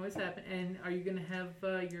bad can always happen. And are you going to have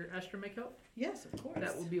your astromech help? Yes, of course.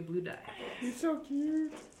 That will be a blue die. He's so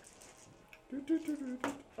cute.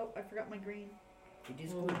 Oh, I forgot my green. Be, it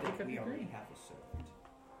is Well, good then pick that up we your already green. have a servant.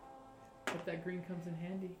 If that green comes in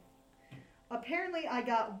handy. Apparently, I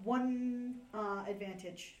got one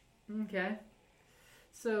advantage. Okay.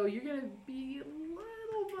 So you're going to be a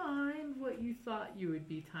little behind what you thought you would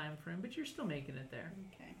be time frame, but you're still making it there.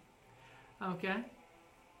 Okay. Okay.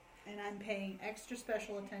 And I'm paying extra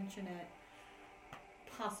special attention at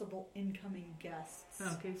possible incoming guests.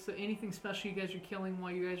 Okay, so anything special you guys are killing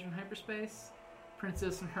while you guys are in hyperspace?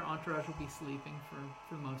 Princess and her entourage will be sleeping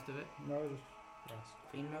for most of it. No, just rest.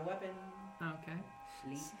 Clean my weapon. Okay.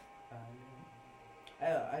 Sleep.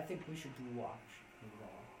 I think we should do watch.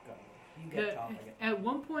 Go. You get talking. At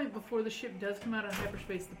one point before the ship does come out of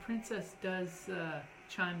hyperspace, the princess does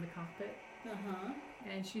chime the cockpit. Uh-huh.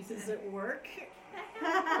 And she's... Does it work?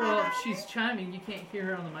 Well, she's chiming. You can't hear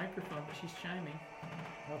her on the microphone, but she's chiming.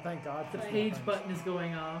 Well, thank God. The for page something. button is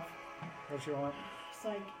going off. What you want?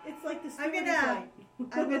 It's like the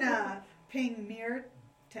I'm gonna ping Mir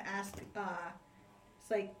to ask. It's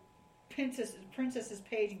like Princess's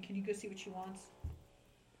page, and can you go see what she wants?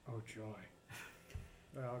 Oh, joy.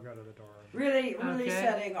 Well, I'll go to the door. Really Okay.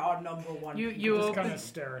 setting our number one. You Just open, kind of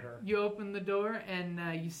stare at her. you open the door, and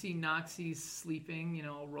you see Noxie's sleeping,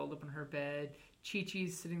 rolled up in her bed.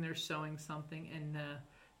 Chi-Chi's sitting there sewing something, and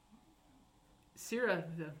Syrah,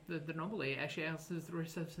 the noble lady, actually answers the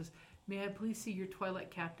reception, says, "May I please see your Twilight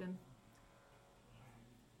Captain?"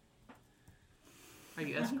 Are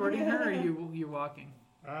you escorting her, or are you walking?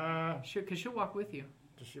 Because she'll walk with you.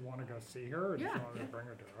 Does she want to go see her, or does Yeah, she want me yeah. to bring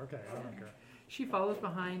her to her? Okay, I don't care. She follows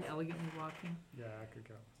behind, elegantly walking. Yeah, I could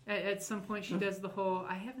go. At some point, she does the whole,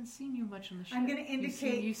 "I haven't seen you much on the ship. I'm gonna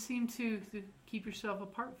indicate- You seem to keep yourself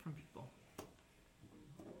apart from people."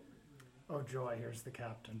 Oh, joy, here's the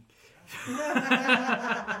captain.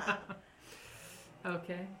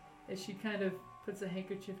 Okay. And she kind of puts a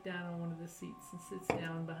handkerchief down on one of the seats and sits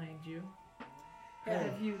down behind you.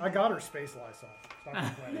 Have you I got her space Lysol. Stop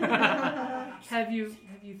complaining. have you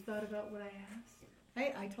thought about what I asked?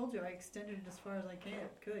 Hey, I told you I extended it as far as I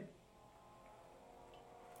could.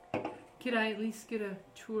 Could I at least get a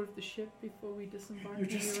tour of the ship before we disembark? You in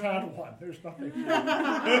just your had own? one. There's nothing.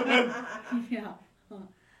 Yeah.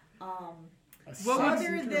 What would-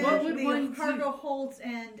 Other than what would the one do? cargo holds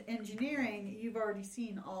and engineering, you've already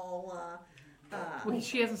seen all. Well,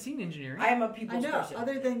 she hasn't seen engineering. I am a I people's know. person.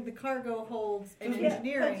 Other than the cargo holds and Yeah,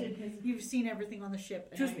 engineering, you've seen everything on the ship.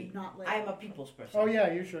 And Excuse I'm me. Not I am a people's person. Oh,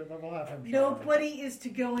 yeah, you should. We'll have him. show Nobody is to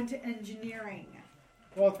go into engineering. me.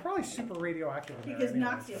 Well, it's probably super radioactive in there Because anyway.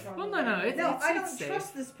 Noxia probably. Well, no, it's No, I don't safe.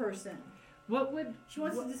 trust this person. What would She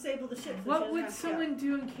wants to disable the ship. So she what doesn't would have to someone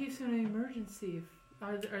do in case of an emergency?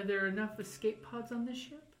 Are there enough escape pods on this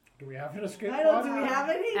ship? Do we have an escape go. I don't. pod? Do we have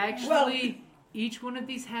any? Actually, each one of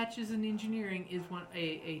these hatches in engineering is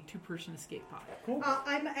a two-person escape pod.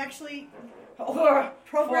 I'm actually Or for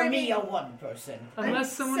programming. me, a one person.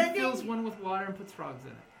 Unless someone sending- fills one with water and puts frogs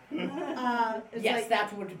in it. It's Yes, like,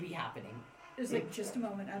 that would be happening. It's like just a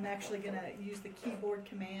moment. I'm actually gonna use the keyboard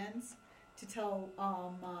commands to tell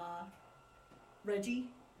Reggie.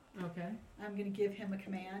 Okay. I'm gonna give him a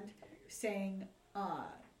command saying,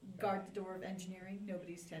 "Guard the door of engineering.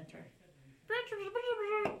 Nobody's to enter.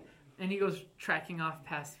 And he goes tracking off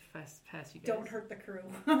past you guys. Don't hurt the crew."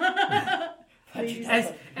 Please. As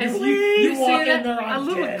you Please say walk in that, there, a I'm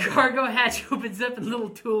little dead. cargo hatch opens up and little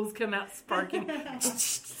tools come out sparking.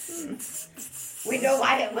 We know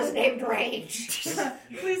why it was named Rage.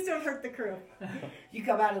 Please don't hurt the crew. You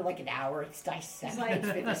come out in like an hour, it's dissecting, Like- it's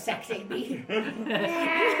vivisecting me.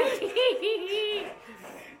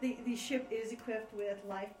 The ship is equipped with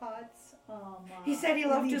life pods. He said he in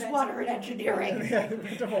loved the his event water of- and engineering. Yeah, a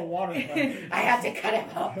bit of a water thing. I had to cut him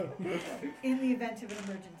out. In the event of an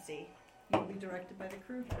emergency, you'll be directed by the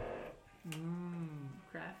crew.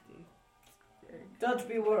 Crafty. Don't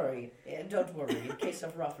be worried. Don't worry. In case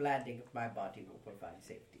of rough landing, my body will provide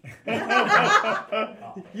safety.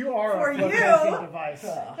 You are For a you. floating device.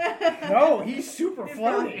 No, he's super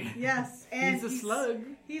floaty. Yes, and He's a slug.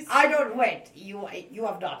 He's I don't wait. You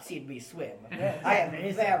have not seen me swim. I am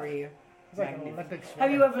very It's like an magnificent. Olympic swimmer.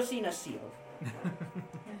 Have you ever seen a seal?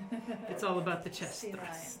 It's all about the chest Sea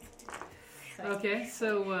thrust. lion. Okay,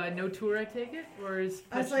 so no tour, I take it, or is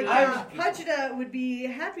I was like, Pajita would be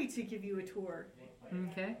happy to give you a tour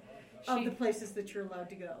okay? of the places that you're allowed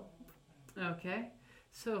to go. Okay,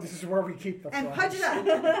 so This is where we keep the And frogs.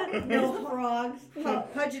 Pajita, No frogs.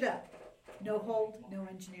 Pajita, no hold, no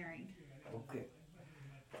engineering. Okay.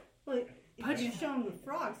 Well, if Pudge- you show them the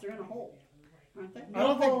frogs, they're in a hole, aren't they? I No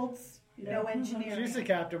don't think- holds, no engineering. She's the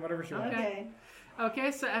captain, whatever she wants. Okay.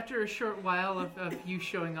 okay, so after a short while of you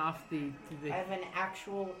showing off I have an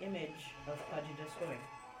actual image of Pajita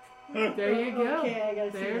swimming. there you go. Okay, I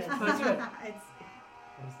gotta see There's this. Pajita.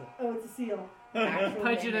 Oh, it's a seal. Actual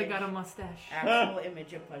Pajita image. got a mustache. Actual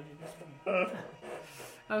image of Pajita swimming.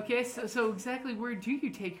 Okay, so exactly where do you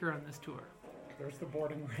take her on this tour? There's the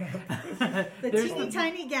boarding ramp. The There's teeny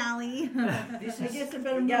tiny galley. This I is, guess I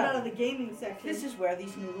better move yeah. out of the gaming section. This is where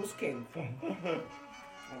these noodles came from.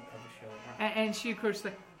 And she, of course,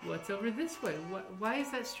 like, what's over this way? Why is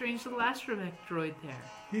that strange little astromech droid there?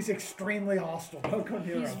 He's extremely hostile. Don't come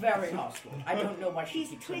near He's him. very hostile. I don't know why she He's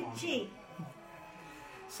keeps him on. twitchy.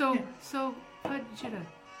 So, Pudgeta,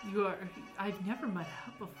 I've never met a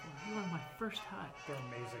hut before. You are my first hut. They're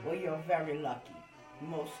amazing. Well, you're very lucky.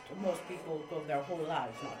 Most people go their whole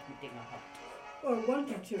lives not meeting a hut. Or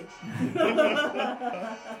wanting to.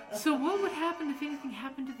 So what would happen if anything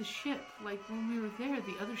happened to the ship? Like when we were there,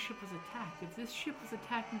 the other ship was attacked. If this ship was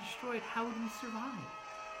attacked and destroyed, how would we survive?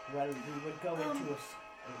 Well, we would go into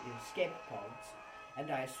escape pods, and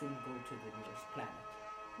I assume go to the nearest planet.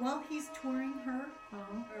 While he's touring her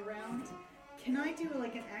Oh, around, can I do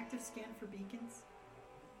like an active scan for beacons?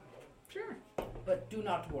 sure. But do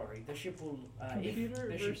not worry, the ship will, if Computer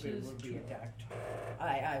the ship versus will be droid. attacked,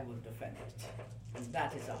 I will defend it. And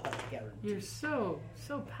that is a hut guarantee. You're so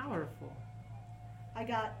powerful. I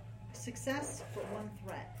got success but one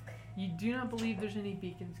threat. You do not believe there's any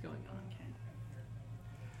beacons going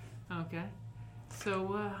on. Okay.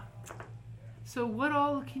 So what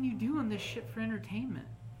all can you do on this ship for entertainment?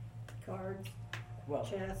 Cards, Well,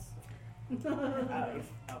 chess. I'll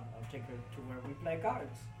take her to where we play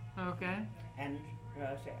cards. Okay. And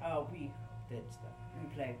say, we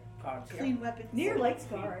play cards here. Clean weapons. Near likes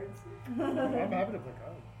cards. I'm happy to play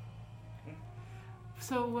cards.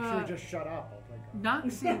 So, Should we just shut up? I'll play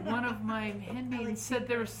cards. Noxie, one of my handmaids, said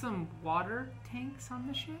there were some water tanks on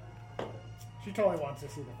the ship. She totally wants to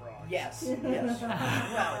see the frogs. Yes, yes.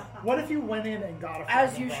 Well, What if you went in and got a frog?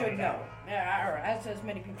 as and you brought should it know, out? as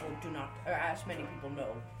many people do not, or as many people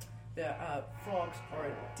know, the frogs are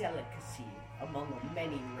a delicacy among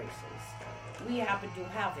many races. We happen to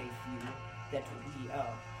have a few that we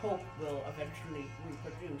hope will eventually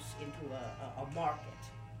reproduce into a market.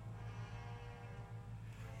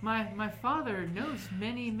 My father knows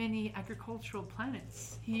many agricultural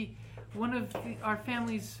planets. One of our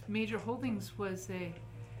family's major holdings was a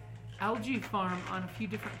algae farm on a few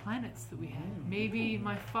different planets that we had. Maybe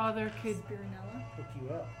my father Spirinella. Hook you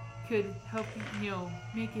up. could help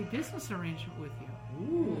make a business arrangement with you.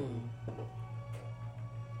 Ooh.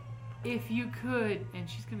 If you could, and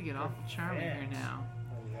she's gonna get awful charming here Thanks. now.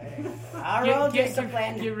 Okay. I roll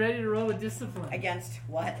discipline Get ready to roll a discipline. against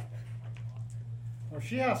what? Well,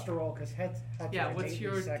 she has to roll because heads. Yeah, what's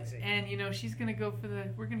your sexy? and she's gonna go for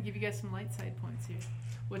we're gonna give you guys some light side points here.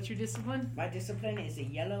 What's your discipline? My discipline is a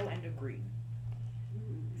yellow and a green.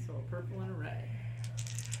 So a purple and a red.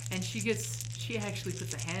 And she actually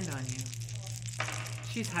puts a hand on you.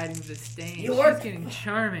 She's hiding the disdain. You She's work. getting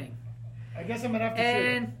charming. I guess I'm gonna have to shoot her.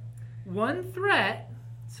 And one threat,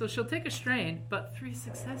 so she'll take a strain, but 3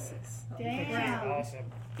 successes. Damn. Awesome.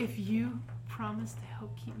 If you promise to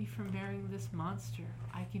help keep me from marrying this monster,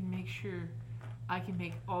 I can make sure I can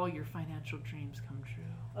make all your financial dreams come true.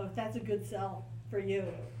 Oh, that's a good sell for you.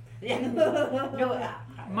 No,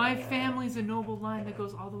 My family's a noble line that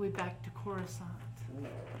goes all the way back to Coruscant.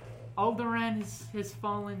 Alderaan has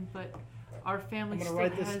fallen, but our family I'm gonna still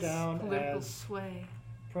write this has down political as- sway.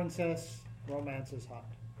 Princess romance is hot.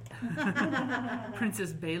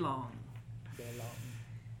 Princess Balong. Very long.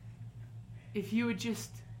 If you would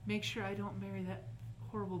just make sure I don't marry that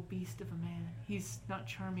horrible beast of a man. He's not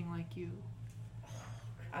charming like you.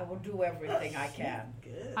 I will do everything I can.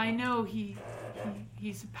 I know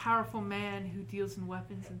he's a powerful man who deals in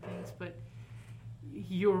weapons and things, but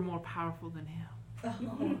you're more powerful than him.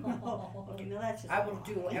 Okay, now that's just I will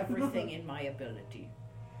do everything in my ability.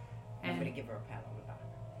 I'm going to And give her a pat on the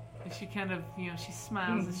back. she kind of, she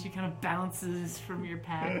smiles and she kind of bounces from your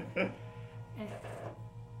path. And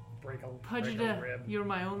Break a Pudgeta, rib. you're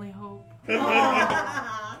my only hope.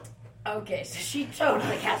 Okay, so she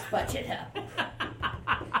totally has budget up.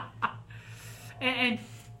 And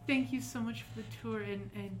thank you so much for the tour,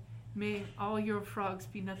 and may all your frogs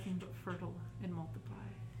be nothing but fertile and multiply.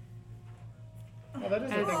 Oh, that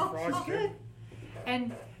is a As- thing frogs do.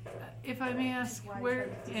 And if I may ask, why I where,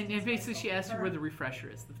 tried to and distance basically she myself asked you from where her. the refresher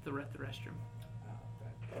is, the restroom.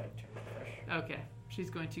 Okay, she's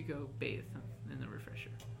going to go bathe in the refresher.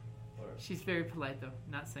 She's very polite, though,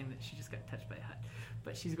 not saying that she just got touched by a hut,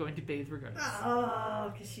 but she's going to bathe regardless.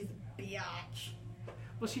 Oh, because she's a biatch.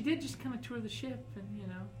 Well, she did just kind of tour the ship, and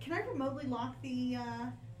Can I remotely lock the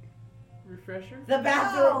refresher. The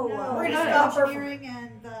bathroom. No. We're going to No. stop her from... engineering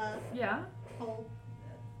and the Yeah, whole?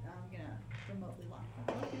 I'm gonna remotely lock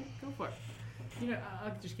them. okay, go for it.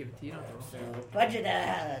 I'll just give it to you. You don't have to roll. So, budget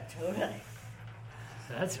totally.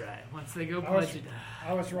 That's right. Once they go I was, budget.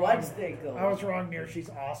 I was wrong. Once they go. I was wrong near. She's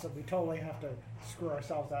awesome. We totally have to screw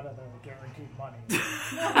ourselves out of the guaranteed money.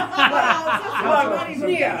 Well, That's I mean,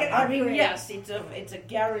 a- yeah, I mean, yes, it's a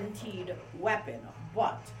guaranteed weapon,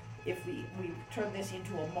 but if we turn this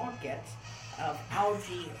into a market of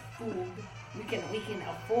algae food, we can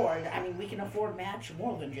afford. I mean, we can afford much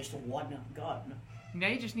more than just one gun. Now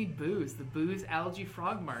you just need booze. The booze algae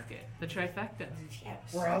frog market. The trifecta.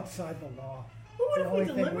 Yes. We're outside the law. Who would The if we only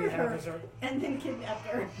thing we delivered have her is our. and then kidnapped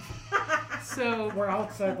her? So We're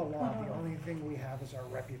outside the law. The only thing we have is our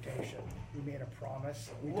reputation. We made a promise.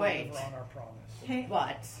 We Wait. deliver on our promise. Hey,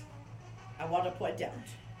 But I want to point out.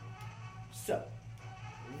 So,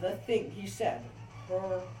 the thing he said,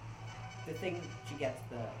 the thing she gets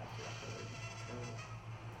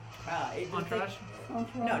entourage,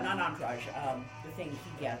 No, not entourage. The thing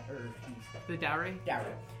he gets, or he's the dowry. Darren,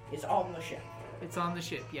 is on the ship. It's on the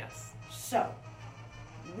ship. Yes. So,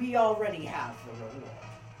 we already have the reward.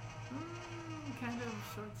 Kind of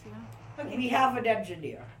sorts. Yeah. We have an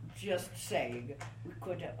engineer. Just saying, we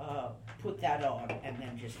could put that on and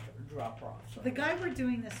then just drop off. So The guy we're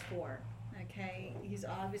doing this for, okay, he's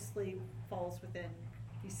obviously falls within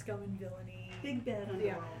he's scum and villainy. big bad Yeah.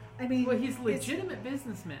 underworld. I mean, Well, he's it's- legitimate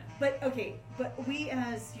businessman. But okay, but we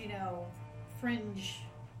as fringers,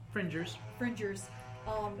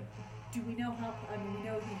 do we know how? I mean, we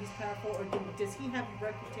know he's powerful, or does he have a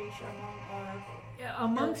reputation among our? Yeah,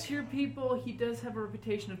 amongst your people, he does have a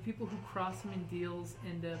reputation of people who cross him in deals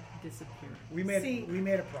end up disappearing. We made See-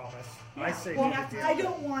 a promise. I say Well, we have to. I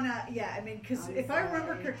don't want to. Yeah, I mean, because if I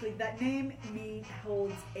remember correctly, that name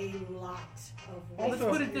holds a lot of weight. Let's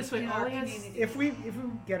put it this way: in all our he has. community. If we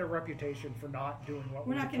get a reputation for not doing what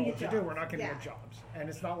We're we're not gonna told get to do, jobs. we're not going to Yeah. get jobs. And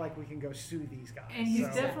it's not like we can go sue these guys. And he's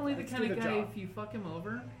So, definitely the let's kind do of the guy. job. If you fuck him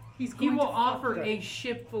over, he's he going will to offer good. a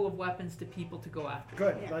ship full of weapons to people to go after.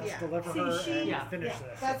 Good. Yeah. Let's Yeah. deliver See, her she- and Yeah. finish Yeah,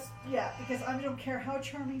 this. that's because I don't care how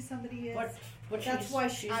charming somebody is. but That's she's, why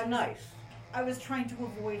she's I was- nice. I was trying to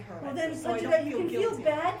avoid her. Well, then, so I but don't you can guilty. feel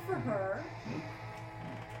bad for her.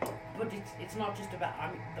 But it's not just about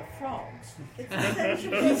the frogs. It's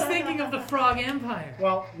essentially He's thinking of the Frog Empire.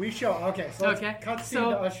 Well, we show. Okay, so let's Okay, cut scene so-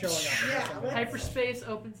 to us showing up. Yeah, let's- Hyperspace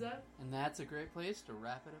opens up. And that's a great place to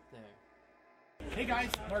wrap it up there. Hey guys,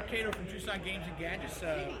 Mark Cato from Tucson Games and Gadgets.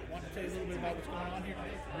 Want to tell you a little bit about what's going on here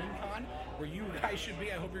today at RingCon, where you guys should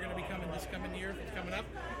be. I hope you're going to be coming this coming year if it's coming up.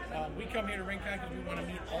 We come here to RingCon because we want to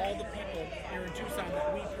meet all the people here in Tucson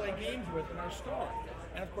that we play games with in our store.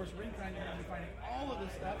 And of course, RingCon, you're going to be finding all of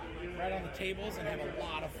this stuff right on the tables and have a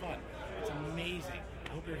lot of fun. It's amazing. I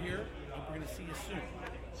hope you're here. I hope we're going to see you soon.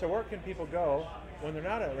 So where can people go when they're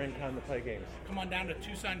not at RingCon to play games? Come on down to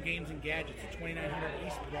Tucson Games and Gadgets at 2900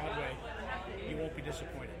 East Broadway. You won't be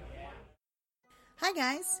disappointed. Hi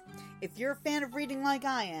guys! If you're a fan of reading like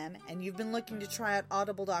I am, and you've been looking to try out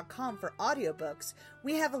audible.com for audiobooks,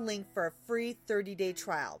 we have a link for a free 30-day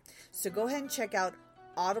trial. So go ahead and check out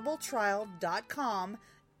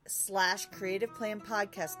audibletrial.com/Creative Play and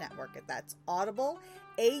Podcast Network. That's Audible,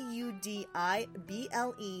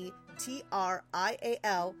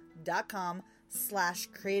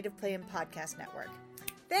 audibletrial.com/Creative Play and Podcast Network.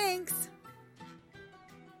 Thanks!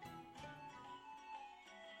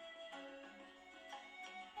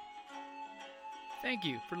 Thank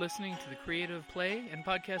you for listening to the Creative Play and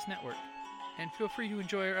Podcast Network. And feel free to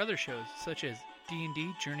enjoy our other shows, such as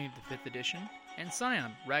D&D Journey of the 5th Edition and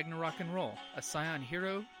Scion Ragnarok and Roll, a Scion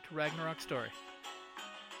hero to Ragnarok story.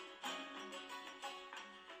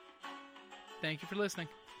 Thank you for listening.